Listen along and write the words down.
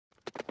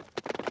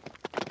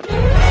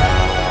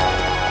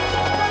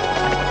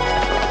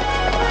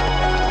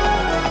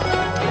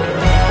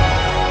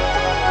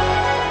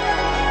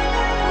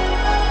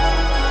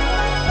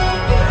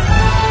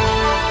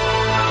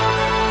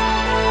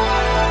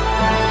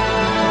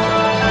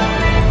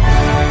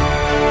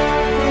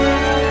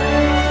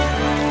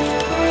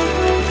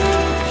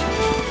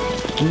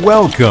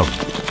Welcome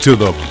to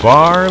the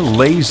Bar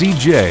Lazy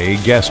J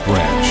Guest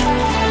Ranch.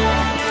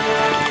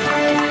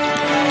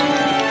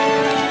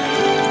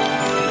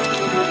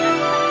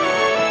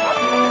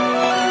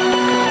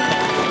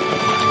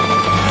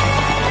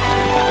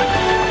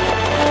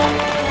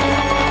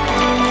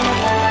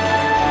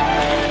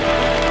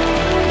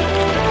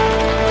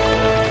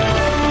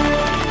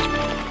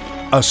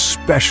 A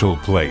special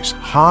place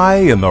high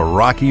in the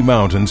Rocky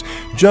Mountains,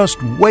 just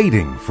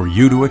waiting for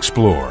you to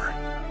explore.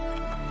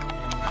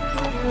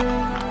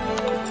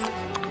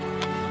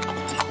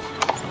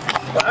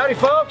 Well, howdy,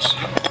 folks.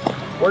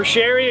 We're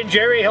Sherry and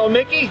Jerry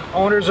Helmicki,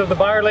 owners of the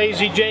Bar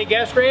Lazy J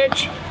Guest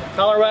Ranch,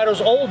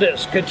 Colorado's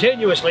oldest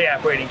continuously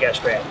operating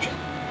guest ranch.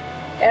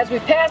 As we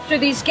pass through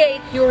these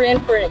gates, you're in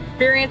for an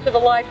experience of a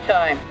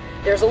lifetime.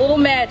 There's a little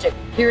magic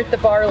here at the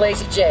Bar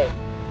Lazy J.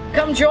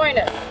 Come join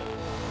us.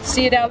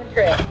 See you down the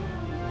trail.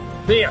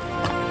 See ya.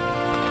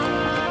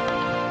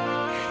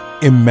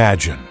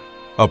 Imagine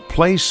a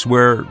place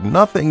where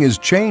nothing has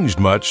changed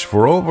much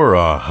for over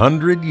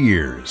 100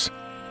 years.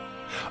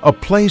 A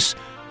place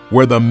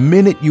where the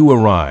minute you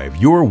arrive,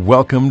 you're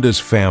welcomed as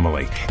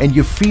family, and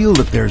you feel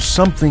that there's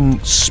something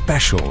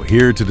special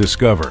here to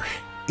discover.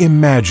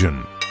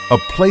 Imagine a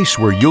place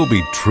where you'll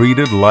be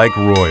treated like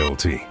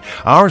royalty.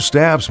 Our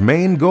staff's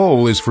main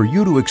goal is for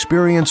you to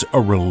experience a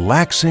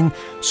relaxing,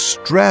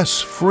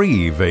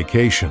 stress-free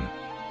vacation.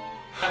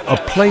 A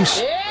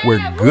place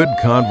where good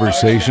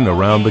conversation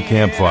around the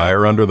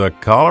campfire under the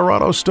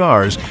Colorado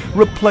stars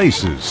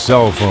replaces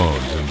cell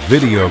phones and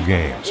video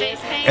games.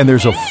 And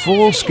there's a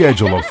full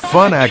schedule of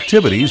fun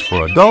activities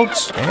for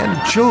adults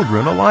and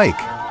children alike.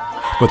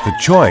 But the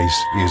choice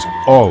is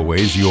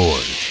always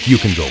yours. You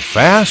can go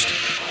fast,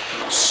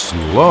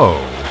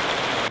 slow,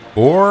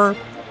 or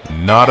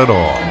not at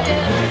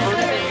all.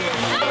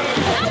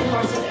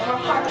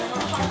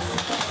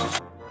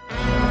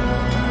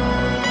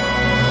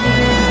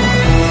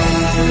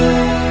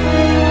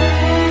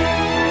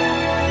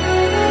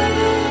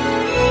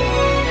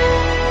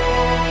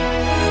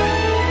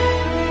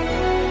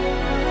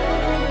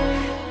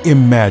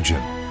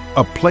 Imagine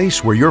a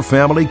place where your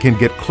family can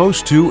get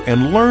close to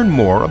and learn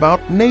more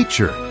about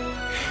nature.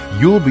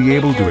 You'll be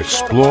able to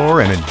explore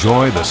and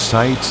enjoy the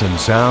sights and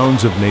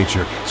sounds of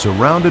nature,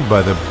 surrounded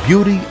by the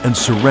beauty and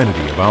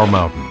serenity of our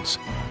mountains.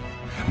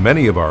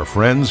 Many of our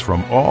friends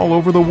from all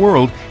over the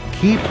world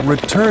keep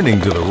returning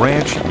to the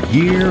ranch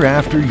year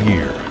after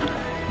year.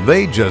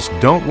 They just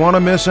don't want to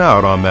miss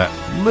out on that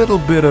little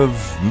bit of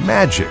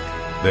magic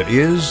that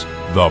is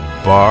the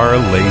Bar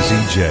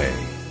Lazy J.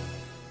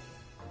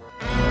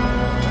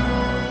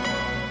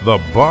 The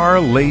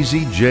Bar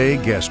Lazy J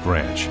Guest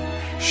Ranch,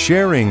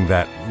 sharing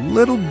that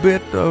little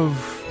bit of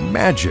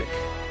magic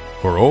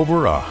for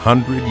over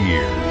 100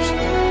 years.